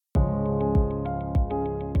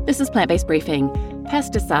This is Plant-Based Briefing,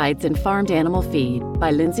 Pesticides in Farmed Animal Feed by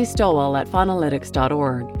Lindsay Stowell at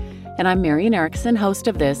faunalytics.org. And I'm Marian Erickson, host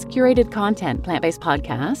of this curated content plant-based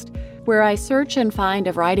podcast, where I search and find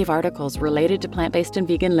a variety of articles related to plant-based and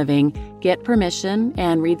vegan living, get permission,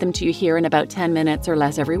 and read them to you here in about 10 minutes or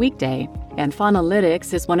less every weekday. And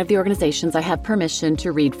Faunalytics is one of the organizations I have permission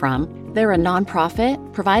to read from. They're a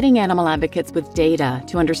nonprofit providing animal advocates with data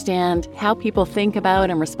to understand how people think about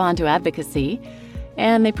and respond to advocacy,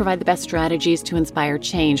 and they provide the best strategies to inspire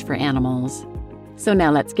change for animals. So now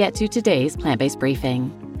let's get to today's plant-based briefing.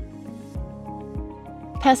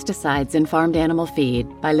 Pesticides in Farmed Animal Feed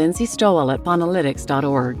by Lindsay Stowell at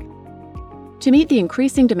faunalytics.org. To meet the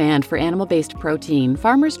increasing demand for animal-based protein,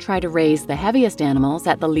 farmers try to raise the heaviest animals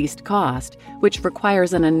at the least cost, which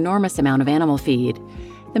requires an enormous amount of animal feed.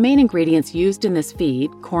 The main ingredients used in this feed,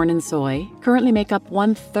 corn and soy, currently make up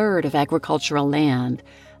 1/3 of agricultural land.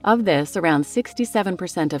 Of this, around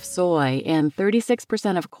 67% of soy and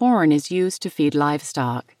 36% of corn is used to feed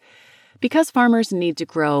livestock. Because farmers need to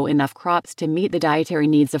grow enough crops to meet the dietary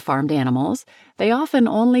needs of farmed animals, they often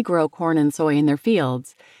only grow corn and soy in their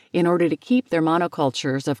fields. In order to keep their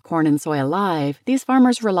monocultures of corn and soy alive, these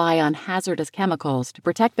farmers rely on hazardous chemicals to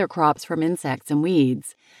protect their crops from insects and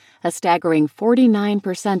weeds. A staggering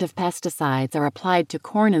 49% of pesticides are applied to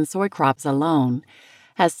corn and soy crops alone.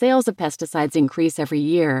 As sales of pesticides increase every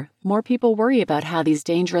year, more people worry about how these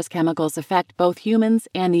dangerous chemicals affect both humans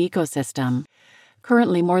and the ecosystem.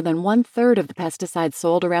 Currently, more than 1/3 of the pesticides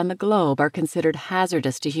sold around the globe are considered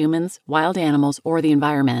hazardous to humans, wild animals, or the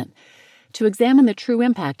environment. To examine the true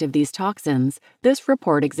impact of these toxins, this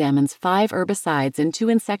report examines 5 herbicides and 2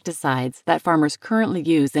 insecticides that farmers currently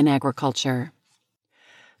use in agriculture.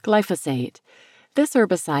 Glyphosate. This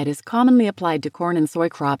herbicide is commonly applied to corn and soy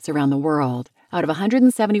crops around the world. Out of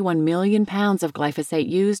 171 million pounds of glyphosate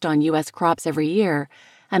used on U.S. crops every year,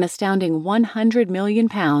 an astounding 100 million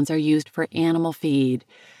pounds are used for animal feed.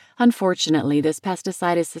 Unfortunately, this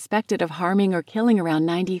pesticide is suspected of harming or killing around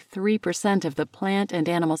 93% of the plant and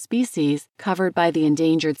animal species covered by the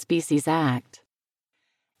Endangered Species Act.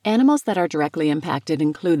 Animals that are directly impacted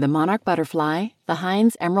include the monarch butterfly, the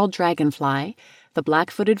Heinz emerald dragonfly, the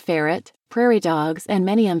black-footed ferret, prairie dogs, and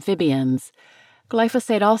many amphibians.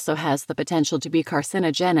 Glyphosate also has the potential to be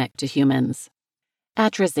carcinogenic to humans.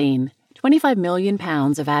 Atrazine. 25 million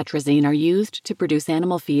pounds of atrazine are used to produce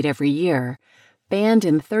animal feed every year. Banned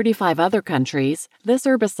in 35 other countries, this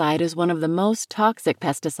herbicide is one of the most toxic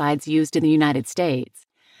pesticides used in the United States.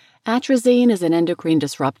 Atrazine is an endocrine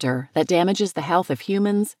disruptor that damages the health of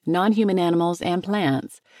humans, non-human animals, and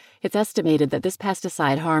plants. It's estimated that this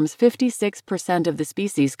pesticide harms 56% of the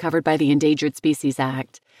species covered by the Endangered Species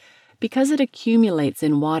Act. Because it accumulates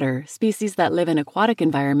in water, species that live in aquatic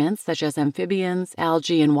environments such as amphibians,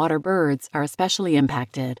 algae, and water birds are especially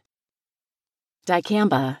impacted.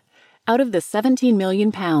 Dicamba. Out of the 17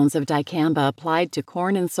 million pounds of dicamba applied to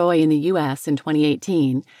corn and soy in the U.S. in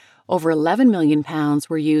 2018, over 11 million pounds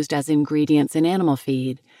were used as ingredients in animal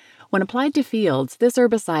feed. When applied to fields, this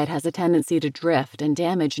herbicide has a tendency to drift and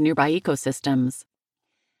damage nearby ecosystems.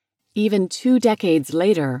 Even 2 decades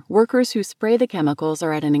later, workers who spray the chemicals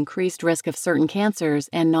are at an increased risk of certain cancers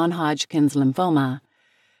and non-Hodgkin's lymphoma.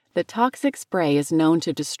 The toxic spray is known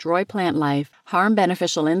to destroy plant life, harm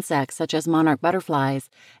beneficial insects such as monarch butterflies,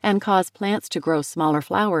 and cause plants to grow smaller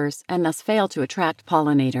flowers and thus fail to attract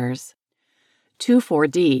pollinators.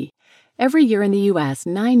 2,4-D. Every year in the U.S.,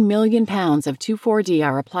 9 million pounds of 2,4-D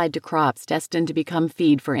are applied to crops destined to become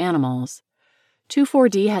feed for animals.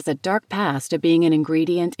 2,4-D has a dark past of being an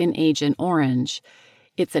ingredient in Agent Orange.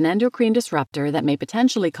 It's an endocrine disruptor that may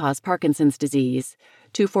potentially cause Parkinson's disease.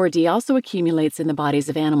 2,4-D also accumulates in the bodies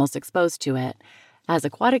of animals exposed to it. As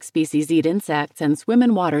aquatic species eat insects and swim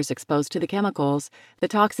in waters exposed to the chemicals, the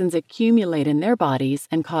toxins accumulate in their bodies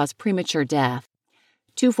and cause premature death.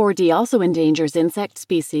 2,4-D also endangers insect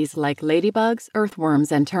species like ladybugs,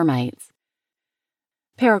 earthworms, and termites.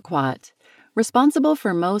 Paraquat. Responsible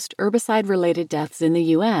for most herbicide-related deaths in the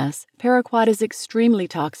U.S., paraquat is extremely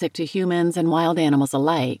toxic to humans and wild animals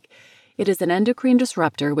alike. It is an endocrine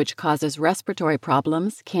disruptor which causes respiratory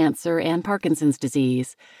problems, cancer, and Parkinson's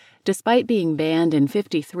disease. Despite being banned in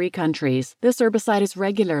 53 countries, this herbicide is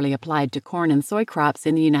regularly applied to corn and soy crops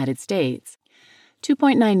in the United States.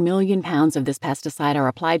 2.9 million pounds of this pesticide are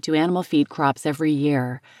applied to animal feed crops every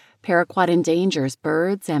year. Paraquat endangers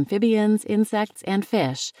birds, amphibians, insects, and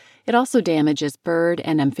fish. It also damages bird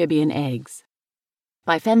and amphibian eggs.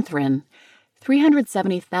 Bifenthrin.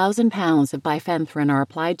 370,000 pounds of bifenthrin are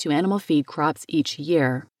applied to animal feed crops each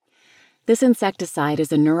year. This insecticide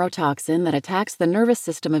is a neurotoxin that attacks the nervous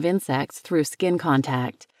system of insects through skin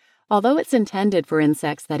contact. Although it's intended for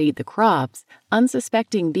insects that eat the crops,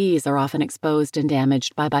 unsuspecting bees are often exposed and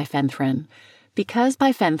damaged by bifenthrin. Because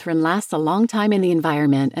bifenthrin lasts a long time in the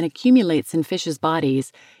environment and accumulates in fishes'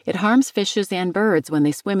 bodies, it harms fishes and birds when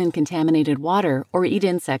they swim in contaminated water or eat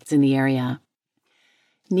insects in the area.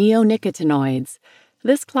 Neonicotinoids.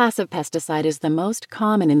 This class of pesticide is the most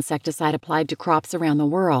common insecticide applied to crops around the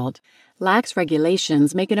world. Lax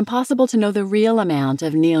regulations make it impossible to know the real amount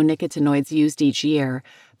of neonicotinoids used each year,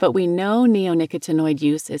 but we know neonicotinoid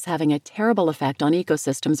use is having a terrible effect on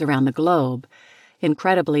ecosystems around the globe.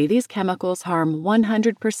 Incredibly, these chemicals harm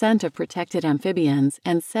 100% of protected amphibians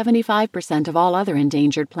and 75% of all other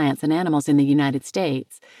endangered plants and animals in the United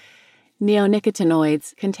States.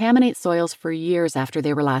 Neonicotinoids contaminate soils for years after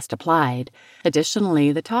they were last applied.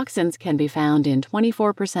 Additionally, the toxins can be found in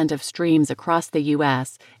 24% of streams across the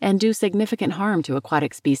U.S. and do significant harm to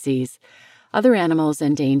aquatic species. Other animals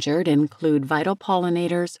endangered include vital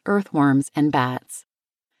pollinators, earthworms, and bats.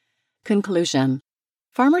 Conclusion.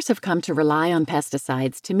 Farmers have come to rely on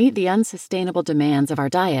pesticides to meet the unsustainable demands of our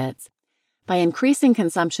diets. By increasing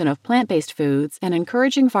consumption of plant-based foods and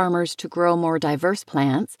encouraging farmers to grow more diverse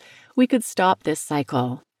plants, we could stop this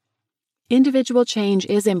cycle. Individual change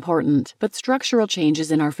is important, but structural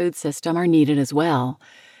changes in our food system are needed as well.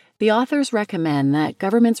 The authors recommend that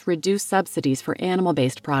governments reduce subsidies for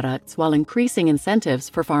animal-based products while increasing incentives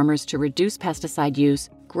for farmers to reduce pesticide use,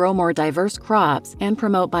 grow more diverse crops, and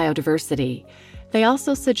promote biodiversity. They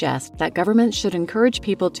also suggest that governments should encourage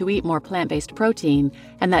people to eat more plant-based protein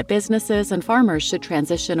and that businesses and farmers should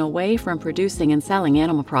transition away from producing and selling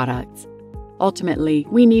animal products. Ultimately,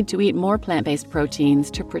 we need to eat more plant-based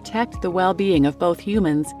proteins to protect the well-being of both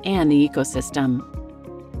humans and the ecosystem.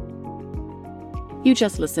 You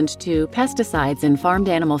just listened to Pesticides in Farmed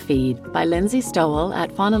Animal Feed by Lindsay Stowell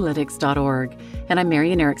at faunalytics.org, and I'm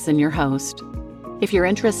Marian Erickson, your host. If you're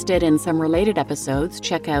interested in some related episodes,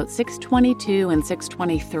 check out 622 and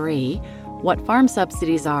 623, What Farm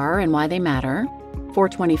Subsidies Are and Why They Matter,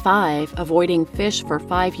 425, Avoiding Fish for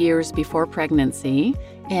 5 Years Before Pregnancy,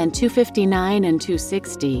 and 259 and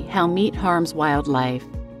 260, How Meat Harms Wildlife.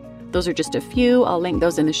 Those are just a few. I'll link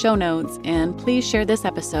those in the show notes, and please share this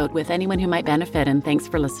episode with anyone who might benefit, and thanks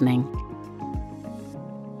for listening.